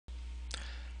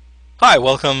Hi,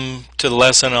 welcome to the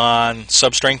lesson on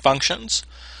substring functions,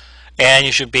 and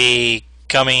you should be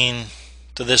coming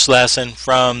to this lesson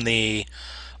from the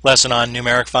lesson on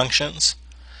numeric functions,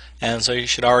 and so you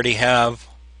should already have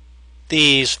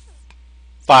these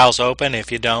files open.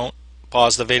 If you don't,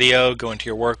 pause the video, go into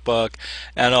your workbook,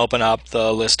 and open up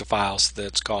the list of files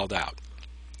that's called out.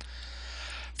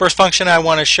 First function I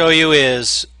want to show you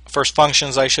is first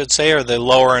functions I should say are the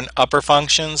lower and upper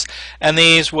functions, and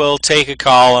these will take a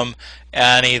column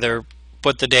and either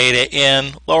put the data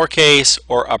in lowercase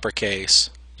or uppercase,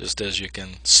 just as you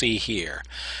can see here.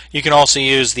 You can also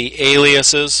use the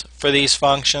aliases for these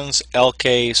functions,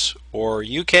 lcase or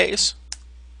ucase,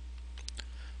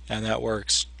 and that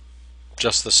works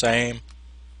just the same.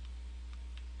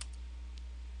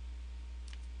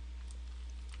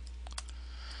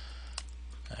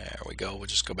 There we go. We'll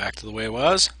just go back to the way it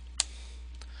was.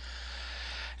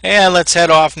 And let's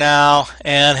head off now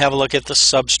and have a look at the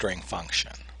substring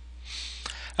function.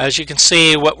 As you can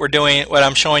see, what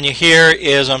I'm showing you here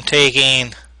is I'm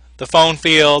taking the phone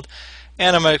field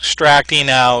and I'm extracting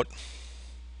out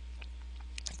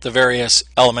the various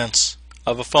elements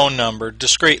of a phone number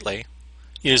discretely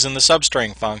using the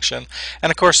substring function. And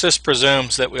of course this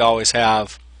presumes that we always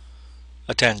have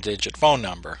a 10-digit phone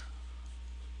number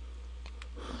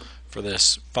for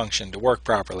this function to work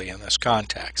properly in this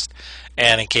context.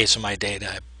 And in case of my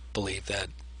data, I believe that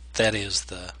that is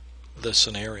the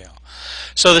scenario.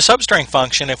 So the substring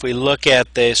function, if we look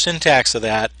at the syntax of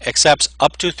that, accepts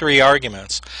up to 3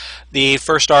 arguments. The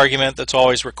first argument that's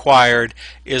always required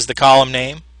is the column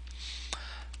name.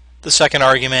 The second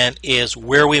argument is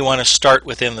where we want to start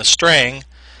within the string.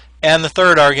 And the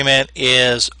third argument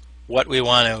is what we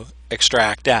want to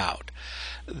extract out.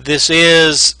 This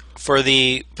is for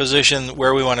the position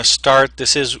where we want to start.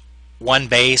 This is 1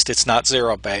 based, it's not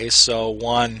 0 based, so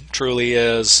 1 truly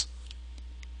is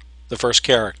the first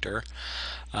character.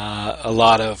 A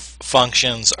lot of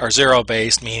functions are 0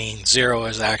 based, meaning 0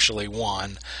 is actually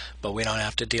 1, but we don't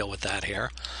have to deal with that here.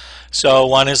 So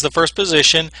 1 is the first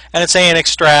position, and it's saying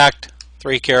extract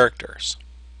 3 characters.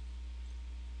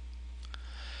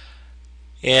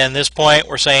 In this point,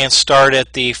 we're saying start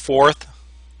at the 4th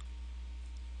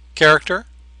character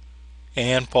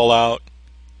and pull out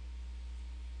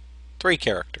 3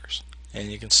 characters. And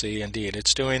you can see indeed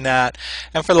it's doing that.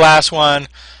 And for the last one,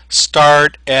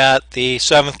 start at the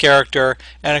 7th character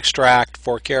and extract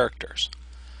 4 characters.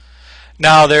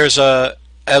 Now there's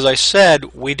as I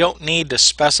said, we don't need to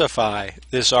specify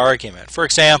this argument. For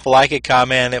example, I could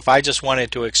come in if I just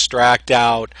wanted to extract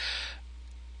out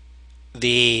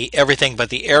everything but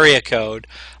the area code.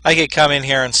 I could come in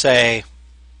here and say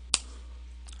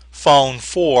phone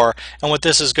 4, and what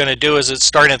this is going to do is it's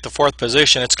starting at the 4th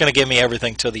position. It's going to give me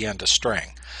everything to the end of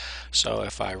string. So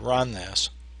if I run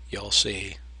this, you'll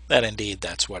see that indeed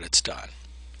that's what it's done.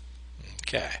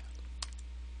 Okay.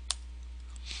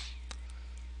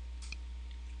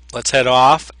 Let's head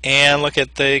off and look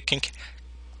at the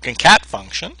concat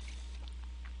function.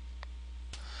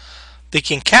 The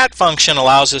concat function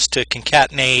allows us to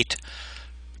concatenate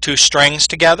 2 strings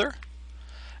together.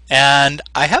 And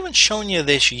I haven't shown you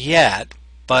this yet,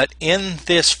 but in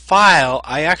this file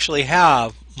I actually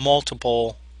have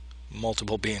multiple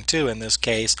being 2 in this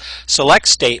case, select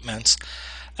statements.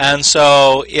 And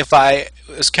so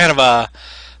it's kind of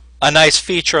a nice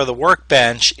feature of the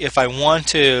workbench. If I want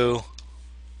to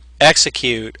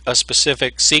execute a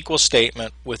specific SQL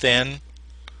statement within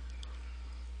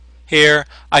here,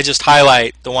 I just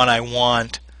highlight the one I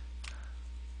want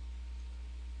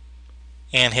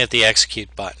and hit the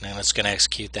execute button, and it's going to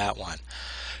execute that one.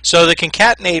 So the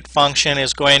concatenate function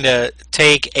is going to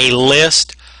take a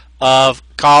list of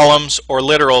columns or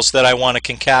literals that I want to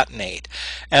concatenate.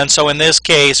 And so in this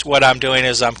case what I'm doing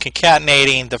is I'm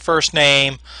concatenating the first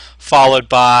name followed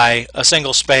by a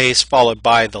single space followed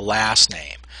by the last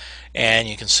name. And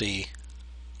you can see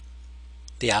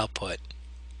the output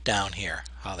down here,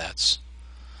 how that's.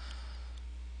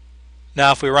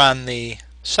 Now if we run the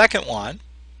second one,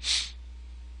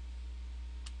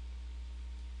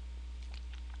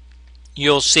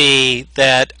 you'll see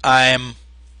that I'm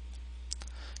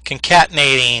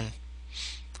concatenating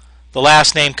the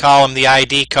last name column, the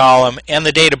ID column, and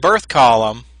the date of birth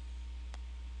column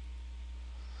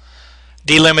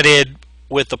delimited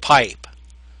with the pipe.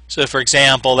 So for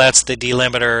example, that's the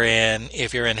delimiter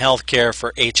if you're in healthcare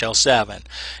for HL7.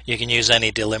 You can use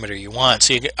any delimiter you want.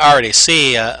 So you can already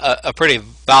see a pretty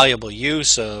valuable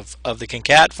use of the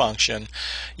concat function.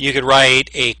 You could write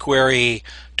a query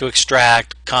to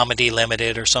extract comma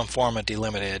delimited or some form of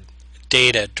delimited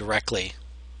data directly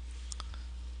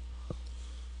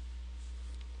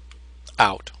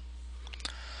out.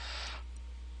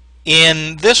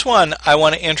 In this one, I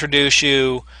want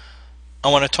to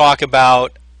talk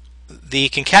about the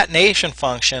concatenation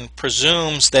function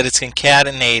presumes that it's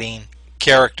concatenating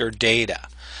character data.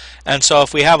 And so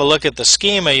if we have a look at the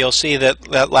schema, you'll see that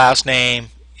that last name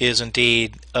is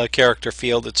indeed a character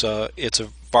field. It's a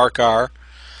varchar.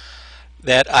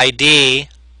 That ID,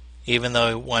 even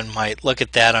though one might look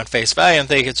at that on face value and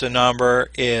think it's a number,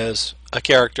 is a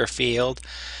character field.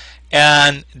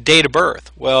 And date of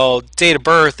birth. Well, date of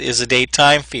birth is a date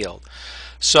time field.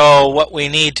 So what we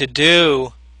need to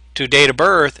do to date of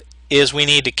birth is we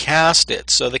need to cast it.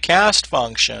 So the cast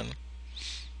function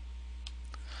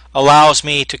allows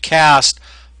me to cast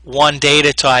one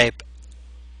data type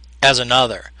as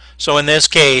another. So in this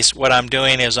case, what I'm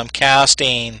doing is I'm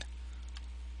casting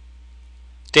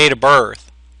date of birth,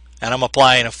 and I'm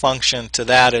applying a function to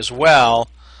that as well,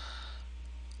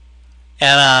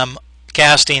 and I'm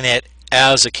casting it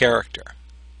as a character.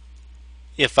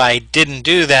 If I didn't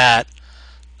do that,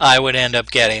 I would end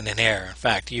up getting an error. In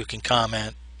fact, you can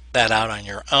comment that out on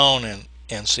your own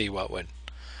and see what would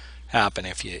happen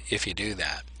if you do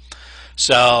that.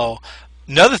 So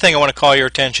another thing I want to call your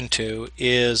attention to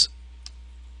is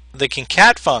the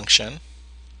concat function,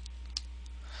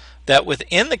 that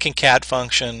within the concat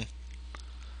function,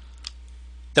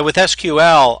 that with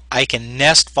SQL I can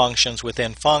nest functions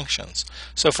within functions.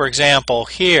 So for example,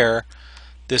 here,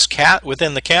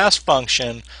 within the cast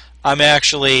function, I'm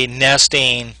actually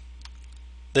nesting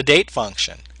the date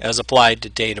function as applied to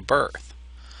date of birth.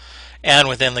 And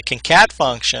within the concat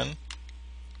function,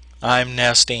 I'm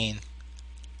nesting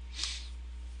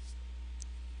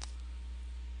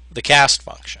the cast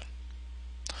function.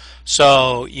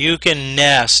 So you can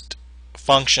nest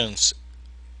functions,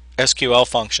 SQL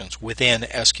functions, within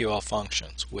SQL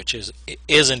functions, which is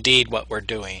indeed what we're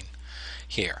doing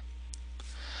here.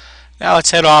 Now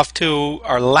let's head off to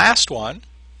our last one,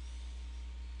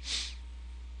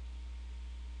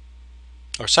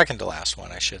 or second to last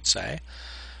one I should say,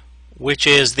 which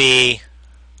is the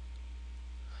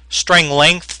string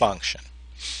length function.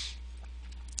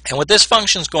 And what this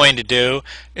function is going to do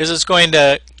is it's going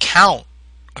to count,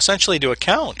 essentially do a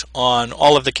count on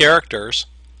all of the characters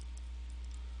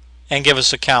and give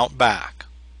us a count back.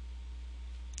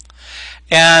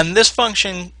 And this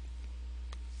function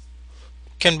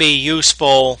can be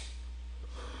useful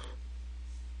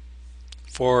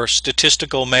for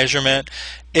statistical measurement.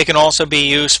 It can also be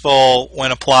useful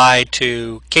when applied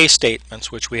to case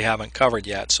statements, which we haven't covered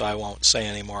yet, so I won't say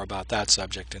any more about that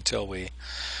subject until we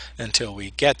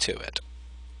get to it.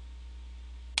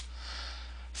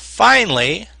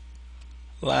 Finally,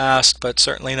 last but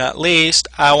certainly not least,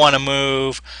 I want to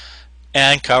move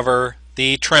and cover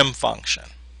the trim function.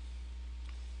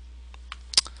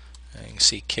 You can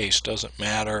see case doesn't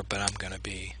matter, but I'm going to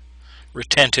be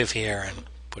retentive here and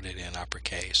put it in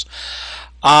uppercase.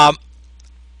 I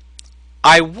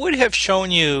would have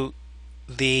shown you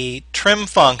the trim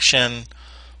function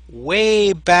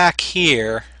way back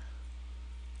here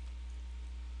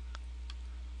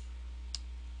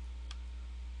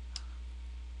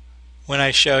when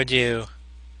I showed you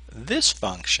this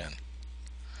function.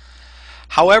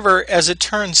 However, as it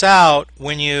turns out,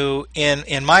 when you in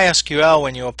MySQL,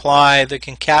 when you apply the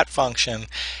concat function,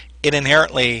 it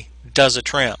inherently does a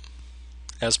trim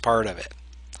as part of it.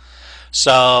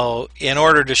 So in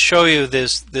order to show you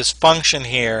this function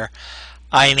here,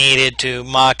 I needed to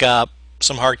mock up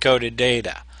some hard-coded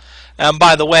data. And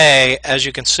by the way, as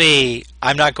you can see,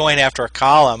 I'm not going after a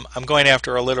column, I'm going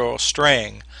after a literal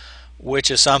string, which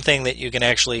is something that you can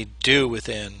actually do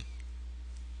within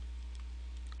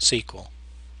SQL,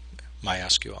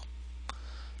 MySQL,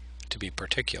 to be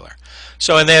particular.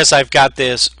 So in this, I've got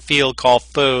this field called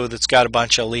foo that's got a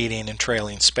bunch of leading and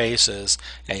trailing spaces,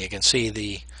 and you can see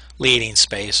the leading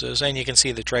spaces and you can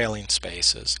see the trailing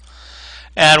spaces.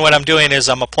 And what I'm doing is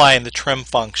I'm applying the trim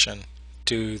function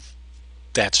to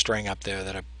that string up there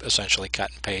that I've essentially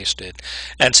cut and pasted,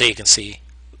 and so you can see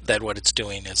that what it's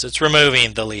doing is it's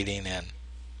removing the leading and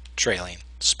trailing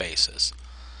spaces.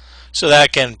 So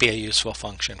that can be a useful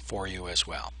function for you as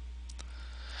well.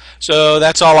 So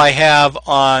that's all I have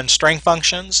on string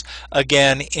functions.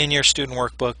 Again, in your student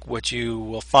workbook, what you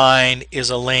will find is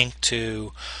a link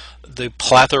to the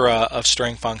plethora of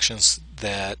string functions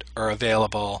that are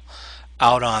available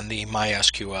out on the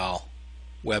MySQL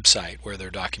website where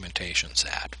their documentation's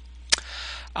at.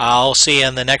 I'll see you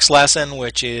in the next lesson,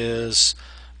 which is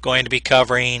going to be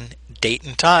covering date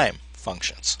and time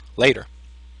functions. Later.